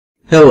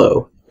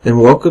Hello, and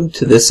welcome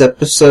to this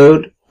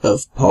episode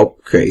of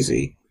Pulp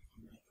Crazy.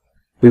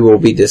 We will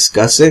be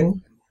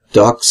discussing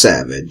Doc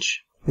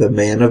Savage, the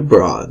Man of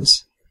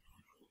Bronze.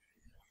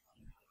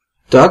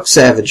 Doc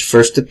Savage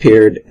first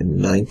appeared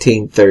in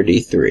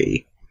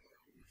 1933.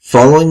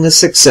 Following the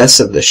success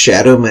of the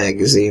Shadow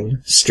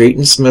magazine, Street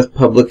and Smith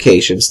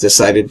Publications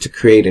decided to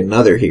create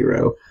another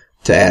hero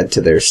to add to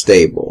their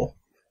stable.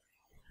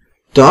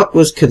 Doc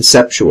was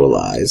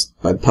conceptualized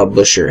by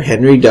publisher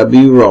Henry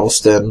W.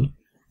 Ralston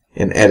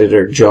and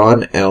editor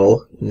John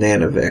L.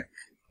 Nanovic.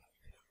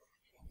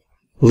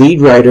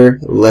 Lead writer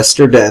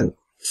Lester Dent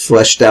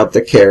fleshed out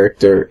the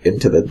character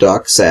into the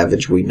Doc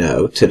Savage we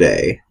know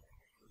today.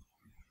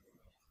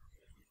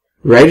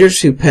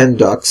 Writers who penned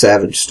Doc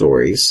Savage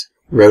stories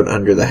wrote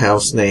under the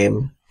house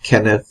name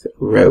Kenneth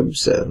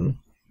Robeson.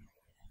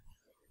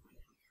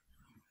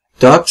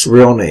 Doc's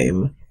real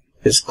name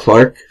is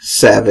Clark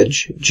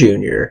Savage,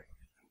 Jr.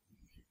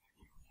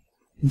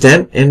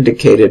 Dent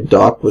indicated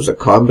Doc was a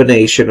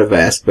combination of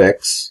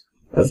aspects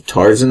of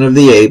Tarzan of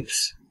the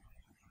Apes,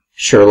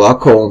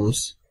 Sherlock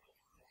Holmes,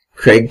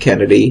 Craig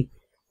Kennedy,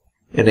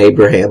 and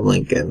Abraham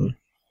Lincoln.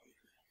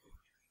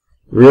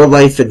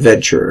 Real-life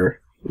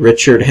adventurer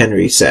Richard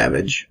Henry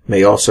Savage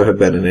may also have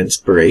been an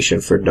inspiration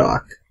for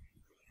Doc.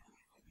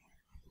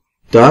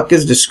 Doc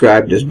is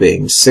described as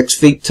being 6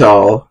 feet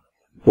tall,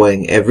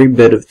 weighing every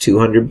bit of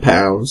 200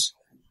 pounds,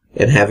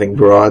 and having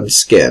bronze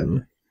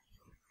skin.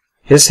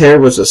 His hair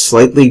was a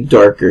slightly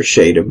darker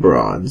shade of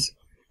bronze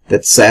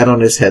that sat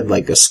on his head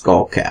like a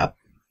skull cap.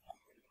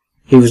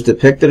 He was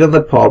depicted in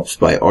the pulps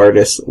by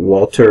artist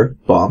Walter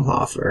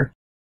Baumhofer.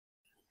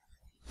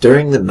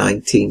 During the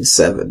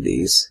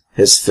 1970s,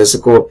 his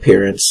physical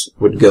appearance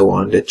would go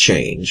on to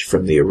change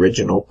from the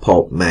original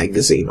Pulp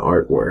magazine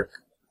artwork.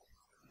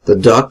 The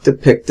Doc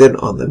depicted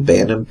on the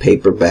Bantam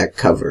paperback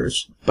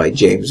covers by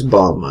James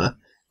Balma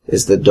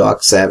is the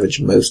Doc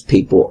Savage most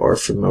people are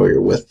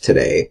familiar with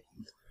today.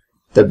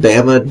 The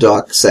Bama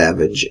Doc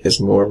Savage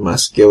is more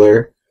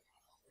muscular,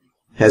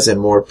 has a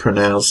more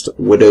pronounced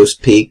widow's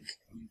peak,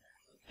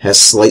 has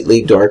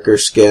slightly darker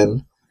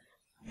skin,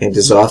 and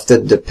is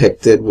often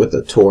depicted with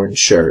a torn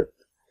shirt.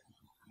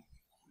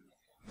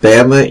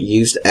 Bama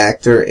used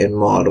actor and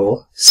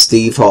model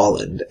Steve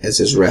Holland as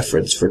his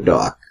reference for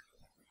Doc.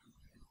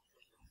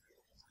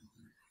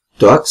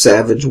 Doc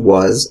Savage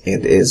was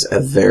and is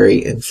a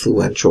very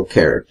influential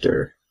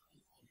character.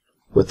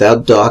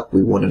 Without Doc,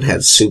 we wouldn't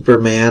have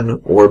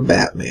Superman or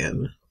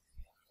Batman.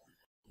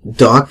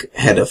 Doc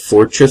had a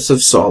fortress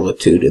of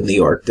solitude in the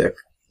Arctic,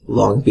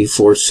 long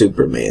before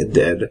Superman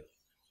did.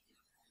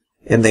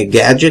 And the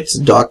gadgets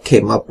Doc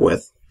came up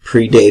with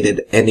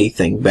predated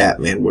anything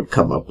Batman would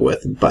come up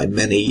with by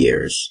many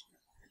years,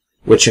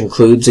 which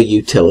includes a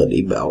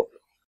utility belt.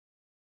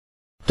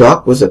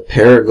 Doc was a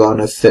paragon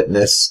of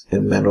fitness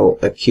and mental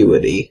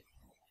acuity,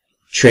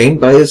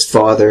 trained by his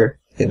father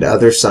and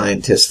other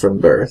scientists from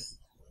birth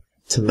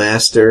to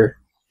master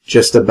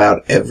just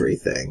about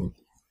everything.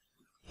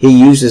 He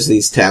uses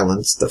these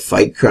talents to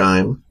fight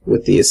crime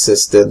with the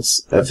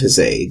assistance of his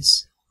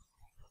aides.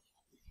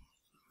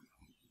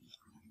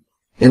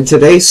 In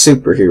today's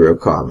superhero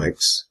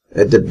comics,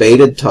 a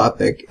debated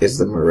topic is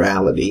the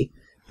morality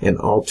in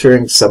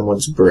altering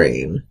someone's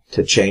brain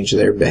to change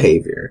their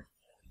behavior.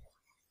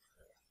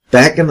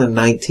 Back in the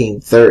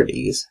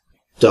 1930s,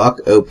 Doc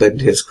opened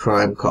his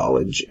crime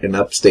college in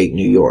upstate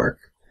New York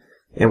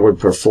and would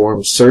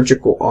perform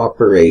surgical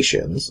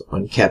operations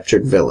on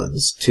captured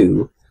villains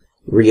to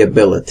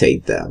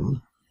rehabilitate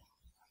them.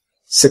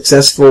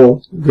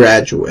 Successful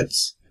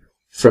graduates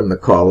from the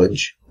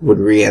college would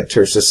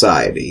re-enter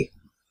society.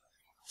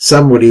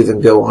 Some would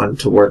even go on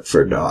to work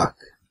for Doc.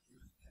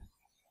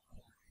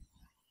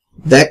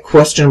 That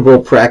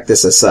questionable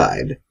practice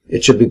aside,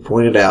 it should be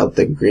pointed out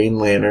that Green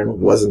Lantern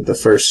wasn't the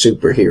first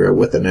superhero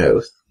with an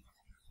oath.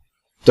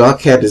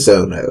 Doc had his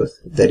own oath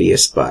that he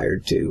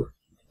aspired to.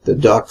 The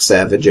Doc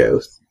Savage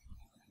Oath.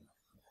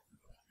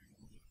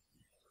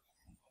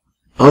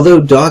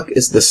 Although Doc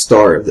is the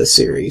star of the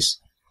series,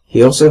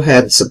 he also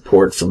had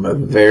support from a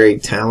very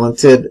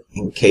talented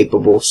and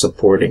capable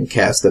supporting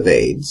cast of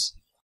aides.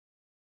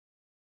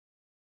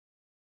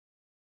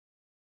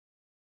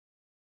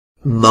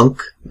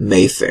 Monk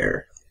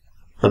Mayfair,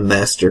 a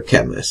master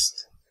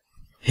chemist.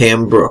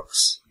 Ham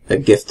Brooks, a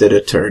gifted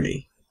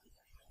attorney.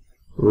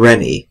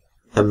 Rennie,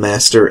 a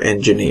master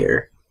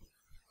engineer.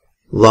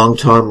 Long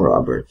Tom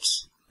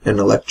Roberts, an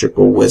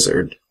electrical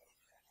wizard,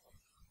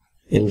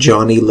 and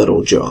Johnny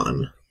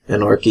Littlejohn,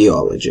 an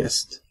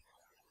archaeologist.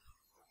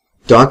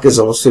 Doc is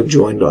also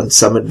joined on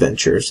some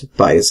adventures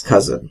by his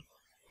cousin,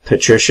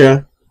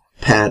 Patricia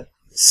Pat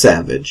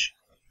Savage.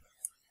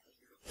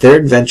 Their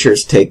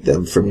adventures take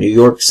them from New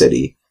York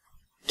City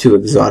to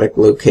exotic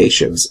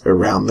locations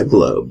around the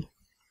globe.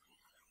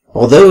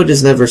 Although it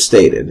is never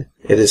stated,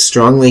 it is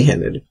strongly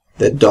hinted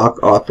that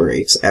Doc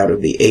operates out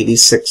of the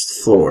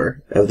 86th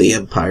floor of the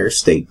Empire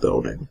State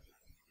Building.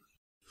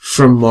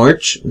 From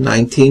March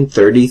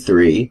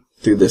 1933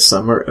 through the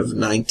summer of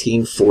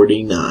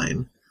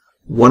 1949,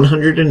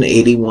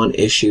 181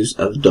 issues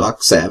of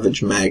Doc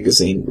Savage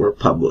magazine were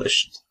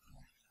published.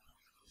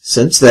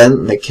 Since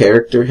then, the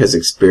character has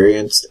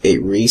experienced a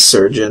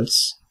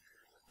resurgence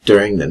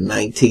during the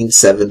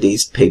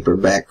 1970s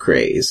paperback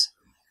craze,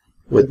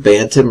 with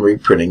Bantam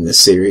reprinting the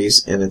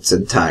series in its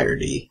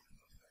entirety.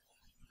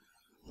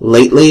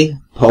 Lately,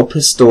 pulp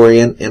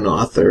historian and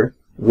author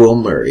Will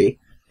Murray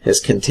has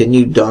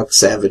continued Doc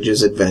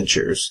Savage's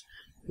adventures,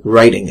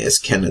 writing as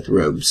Kenneth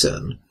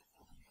Robeson.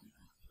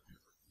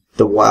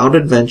 The Wild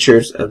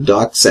Adventures of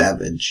Doc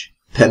Savage,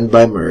 penned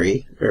by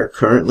Murray, are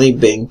currently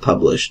being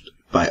published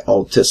by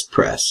Altus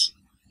Press.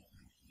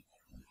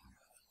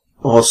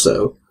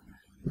 Also,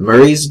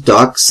 Murray's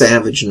Doc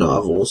Savage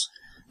novels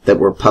that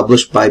were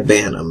published by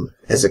Bantam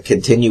as a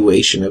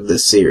continuation of the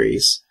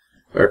series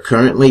are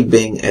currently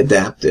being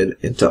adapted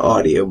into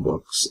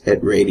audiobooks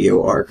at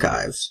Radio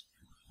Archives.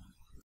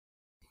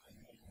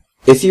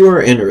 If you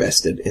are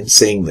interested in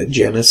seeing the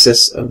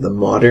genesis of the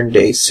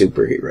modern-day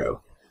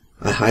superhero,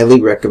 I highly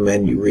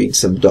recommend you read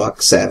some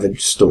Doc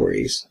Savage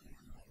stories.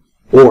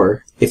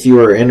 Or, if you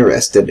are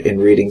interested in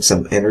reading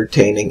some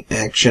entertaining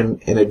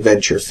action and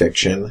adventure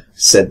fiction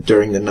set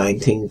during the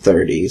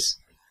 1930s,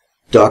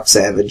 Doc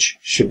Savage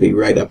should be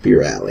right up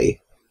your alley.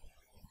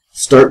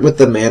 Start with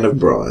The Man of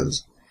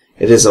Bronze.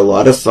 It is a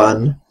lot of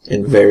fun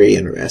and very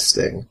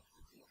interesting.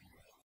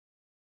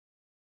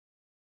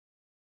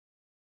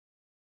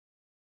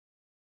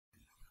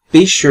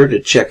 Be sure to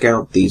check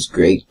out these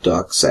great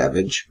Doc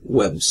Savage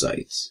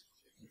websites.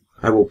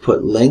 I will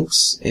put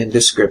links and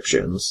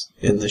descriptions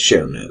in the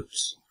show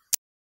notes.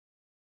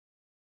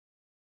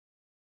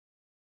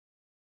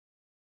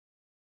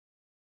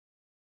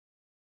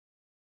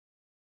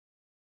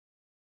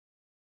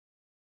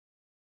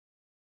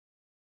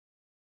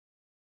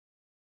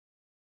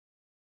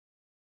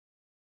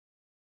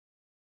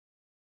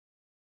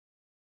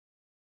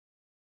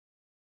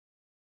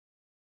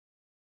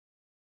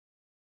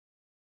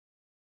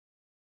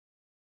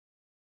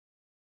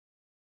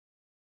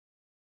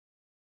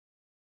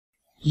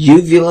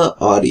 Uvula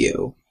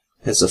Audio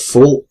has a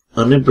full,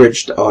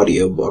 unabridged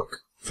audiobook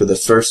for the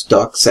first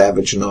Doc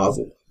Savage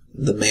novel,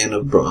 The Man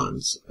of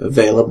Bronze,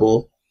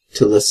 available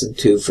to listen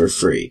to for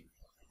free.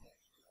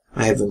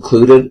 I have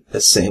included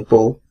a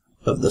sample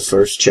of the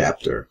first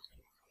chapter.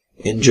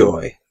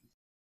 Enjoy.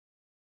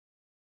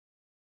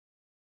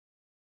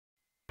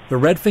 The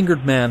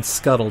red-fingered man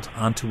scuttled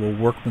onto a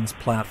workman's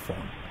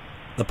platform.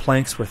 The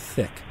planks were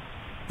thick.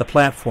 The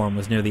platform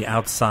was near the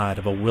outside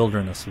of a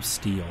wilderness of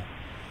steel.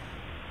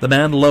 The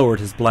man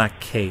lowered his black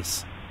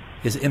case.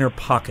 His inner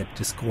pocket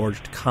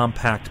disgorged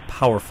compact,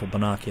 powerful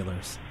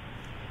binoculars.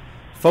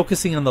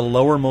 Focusing on the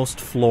lowermost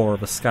floor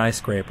of a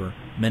skyscraper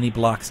many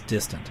blocks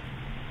distant,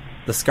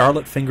 the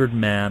scarlet-fingered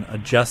man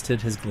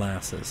adjusted his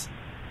glasses.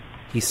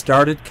 He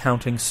started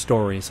counting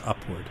stories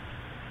upward.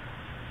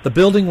 The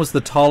building was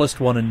the tallest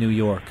one in New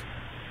York,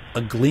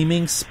 a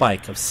gleaming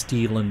spike of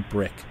steel and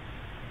brick.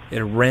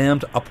 It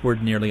rammed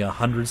upward nearly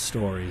 100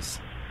 stories.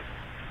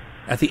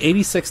 At the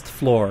 86th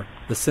floor,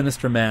 the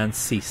sinister man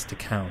ceased to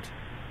count.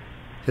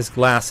 His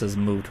glasses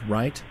moved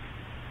right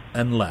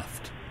and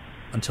left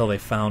until they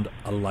found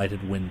a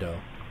lighted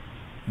window.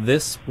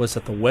 This was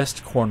at the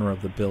west corner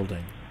of the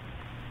building.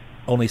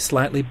 Only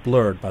slightly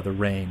blurred by the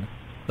rain,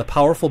 the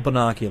powerful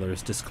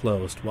binoculars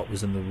disclosed what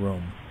was in the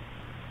room.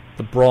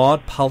 The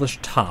broad,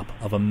 polished top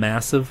of a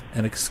massive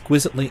and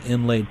exquisitely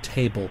inlaid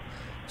table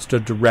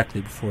stood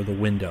directly before the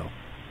window.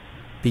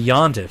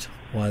 Beyond it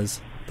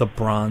was the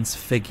bronze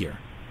figure.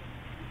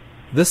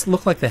 This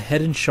looked like the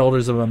head and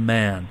shoulders of a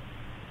man,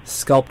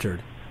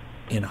 sculptured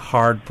in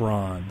hard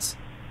bronze.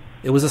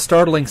 It was a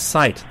startling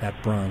sight,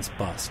 that bronze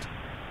bust.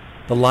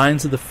 The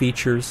lines of the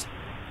features,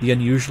 the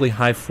unusually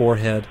high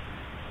forehead,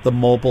 the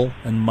mobile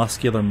and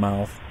muscular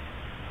mouth,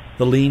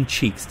 the lean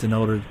cheeks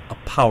denoted a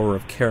power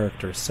of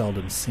character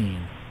seldom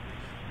seen.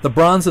 The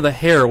bronze of the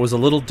hair was a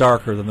little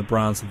darker than the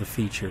bronze of the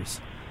features.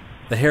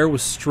 The hair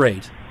was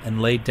straight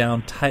and laid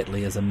down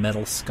tightly as a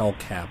metal skull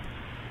cap.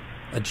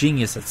 A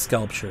genius at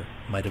sculpture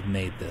might have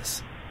made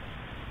this.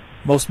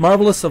 Most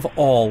marvelous of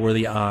all were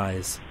the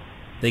eyes.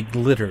 They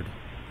glittered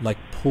like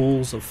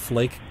pools of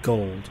flake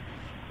gold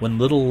when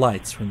little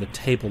lights from the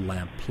table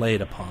lamp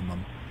played upon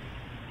them.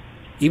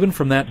 Even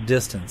from that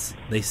distance,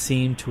 they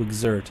seemed to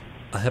exert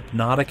a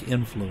hypnotic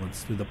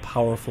influence through the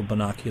powerful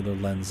binocular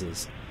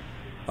lenses,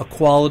 a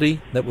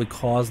quality that would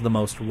cause the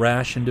most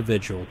rash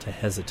individual to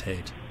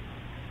hesitate.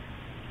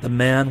 The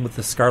man with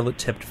the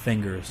scarlet-tipped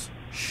fingers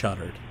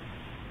shuddered.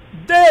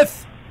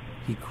 "Death!"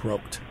 he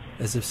croaked,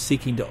 as if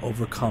seeking to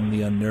overcome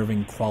the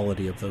unnerving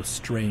quality of those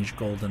strange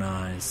golden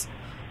eyes.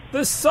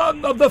 "The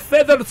son of the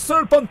feathered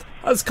serpent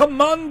has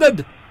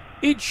commanded!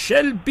 It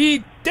shall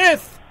be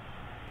death!"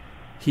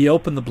 He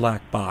opened the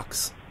black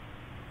box.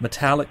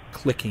 Metallic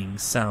clicking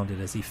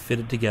sounded as he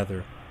fitted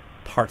together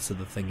parts of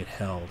the thing it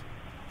held.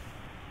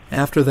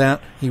 After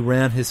that, he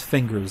ran his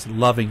fingers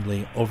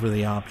lovingly over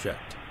the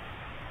object.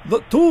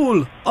 "The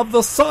tool of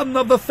the son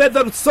of the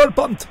feathered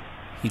serpent,"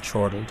 he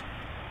chortled.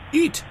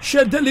 "It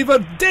shall deliver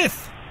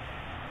death!"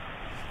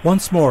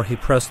 Once more he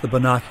pressed the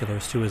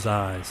binoculars to his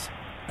eyes.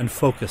 and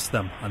focused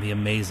them on the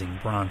amazing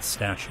bronze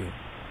statue.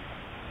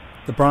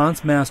 The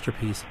bronze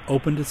masterpiece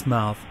opened its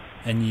mouth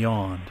and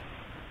yawned,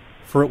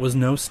 for it was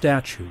no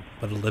statue,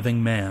 but a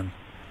living man.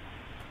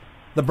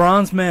 The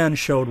bronze man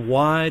showed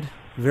wide,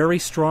 very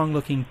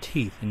strong-looking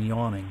teeth in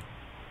yawning.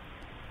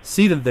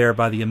 Seated there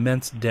by the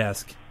immense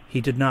desk,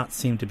 he did not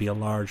seem to be a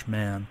large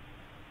man.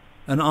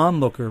 An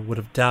onlooker would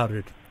have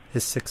doubted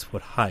his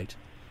 6-foot height,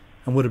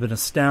 and would have been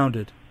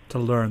astounded to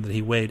learn that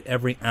he weighed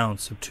every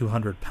ounce of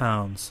 200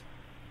 pounds.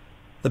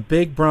 The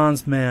big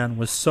bronze man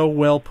was so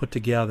well put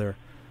together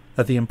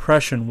that the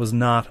impression was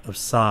not of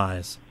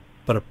size,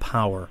 but of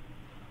power.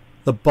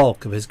 The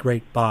bulk of his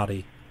great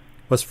body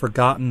was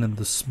forgotten in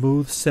the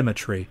smooth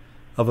symmetry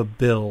of a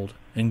build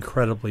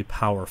incredibly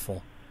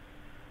powerful.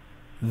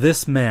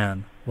 This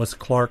man was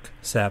Clark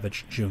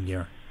Savage,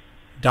 Jr.,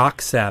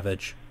 Doc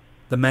Savage,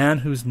 the man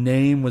whose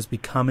name was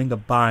becoming a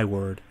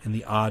byword in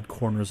the odd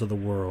corners of the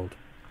world.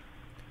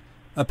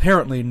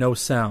 Apparently no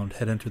sound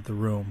had entered the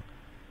room,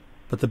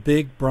 but the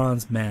big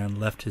bronze man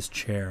left his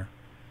chair.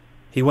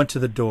 He went to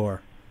the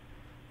door.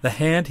 The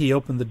hand he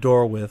opened the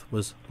door with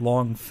was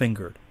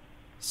long-fingered,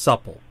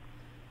 supple,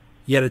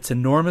 yet its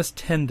enormous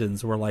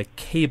tendons were like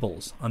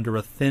cables under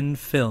a thin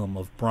film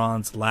of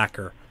bronze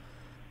lacquer.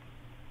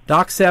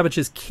 Doc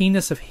Savage's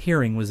keenness of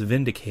hearing was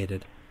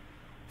vindicated.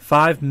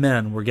 5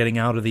 men were getting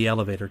out of the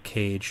elevator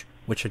cage,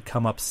 which had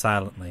come up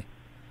silently.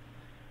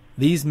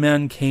 These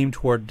men came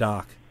toward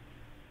Doc.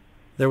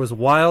 There was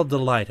wild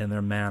delight in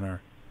their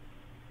manner,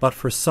 but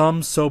for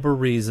some sober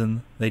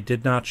reason they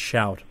did not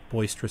shout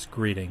boisterous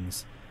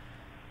greetings.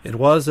 It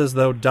was as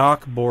though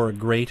Doc bore a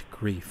great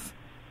grief,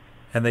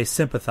 and they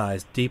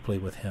sympathized deeply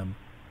with him,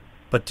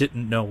 but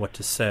didn't know what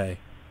to say.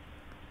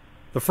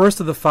 The first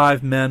of the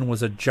 5 men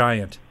was a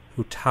giant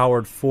who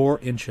towered 4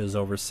 inches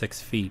over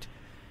 6 feet.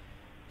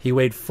 He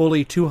weighed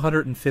fully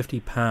 250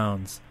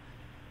 pounds.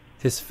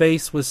 His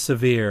face was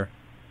severe,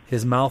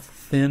 his mouth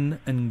thin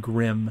and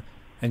grim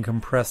and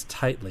compressed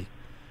tightly,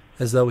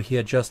 as though he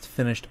had just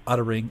finished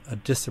uttering a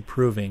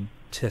disapproving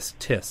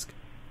tisk-tisk.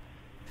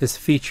 His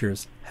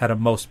features had a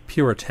most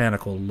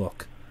puritanical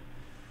look.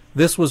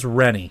 This was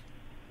Rennie,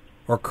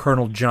 or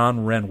Colonel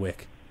John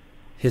Renwick.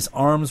 His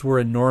arms were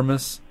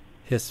enormous,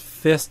 his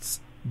fists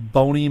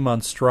bony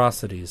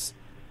monstrosities.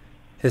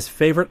 His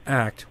favorite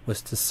act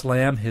was to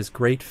slam his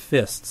great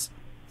fists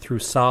through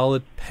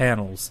solid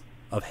panels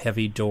of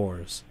heavy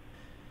doors.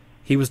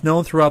 He was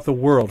known throughout the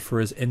world for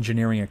his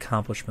engineering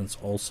accomplishments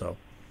also.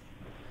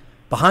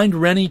 Behind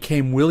Rennie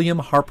came William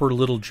Harper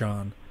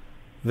Littlejohn,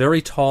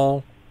 very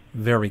tall,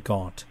 very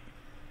gaunt.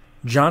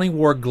 Johnny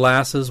wore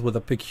glasses with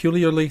a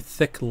peculiarly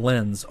thick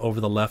lens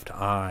over the left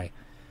eye.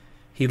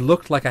 He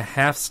looked like a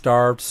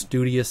half-starved,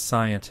 studious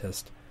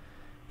scientist.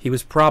 He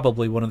was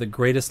probably one of the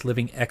greatest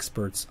living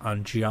experts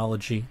on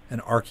geology and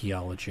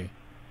archaeology.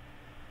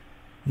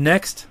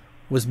 Next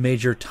was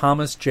Major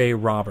Thomas J.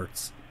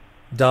 Roberts,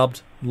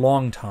 dubbed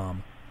Long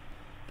Tom.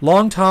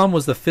 Long Tom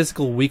was the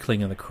physical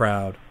weakling in the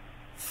crowd,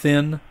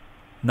 thin,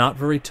 not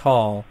very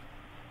tall,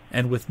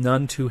 and with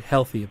none too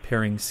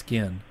healthy-appearing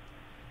skin.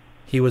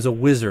 He was a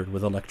wizard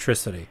with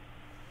electricity.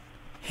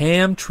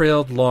 Ham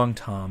trailed Long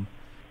Tom.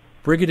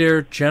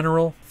 Brigadier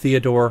General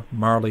Theodore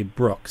Marley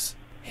Brooks,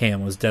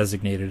 Ham was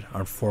designated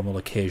on formal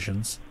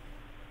occasions.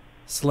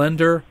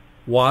 Slender,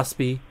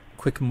 waspy,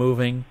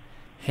 quick-moving,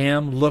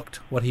 Ham looked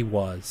what he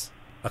was,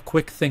 a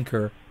quick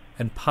thinker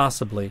and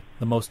possibly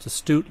the most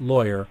astute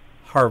lawyer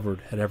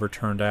Harvard had ever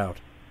turned out.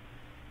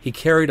 He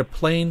carried a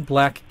plain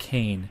black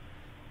cane,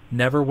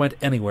 never went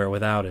anywhere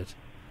without it.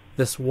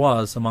 This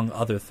was, among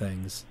other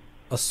things,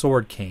 a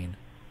sword cane.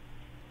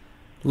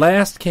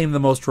 Last came the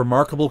most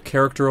remarkable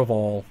character of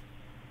all.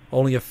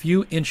 Only a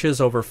few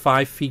inches over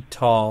 5 feet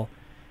tall,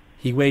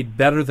 he weighed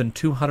better than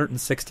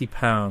 260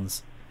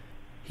 pounds.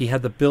 He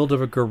had the build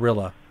of a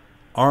gorilla,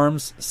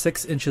 arms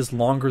 6 inches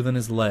longer than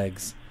his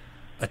legs,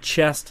 a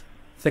chest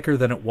thicker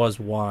than it was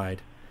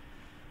wide.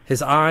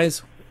 His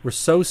eyes were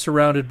so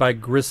surrounded by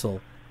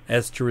gristle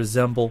as to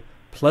resemble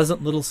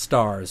pleasant little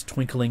stars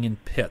twinkling in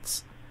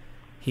pits.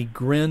 He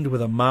grinned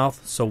with a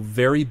mouth so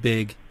very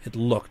big it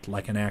looked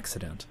like an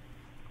accident.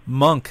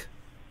 Monk,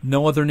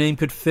 no other name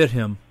could fit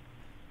him.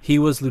 He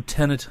was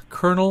Lieutenant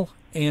Colonel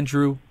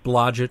Andrew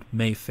Blodgett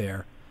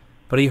Mayfair,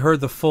 but he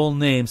heard the full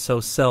name so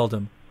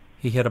seldom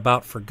he had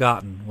about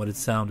forgotten what it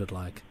sounded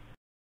like.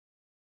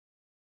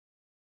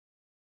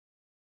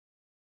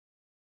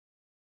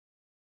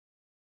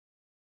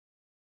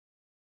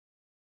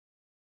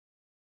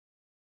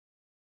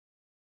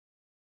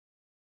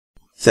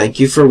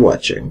 Thank you for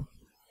watching.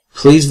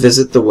 Please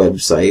visit the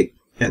website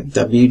at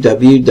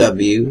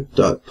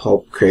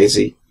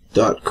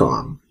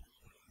www.pulpcrazy.com.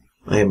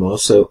 I am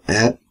also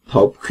at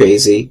Pulp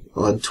Crazy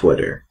on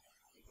Twitter.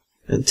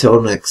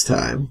 Until next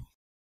time.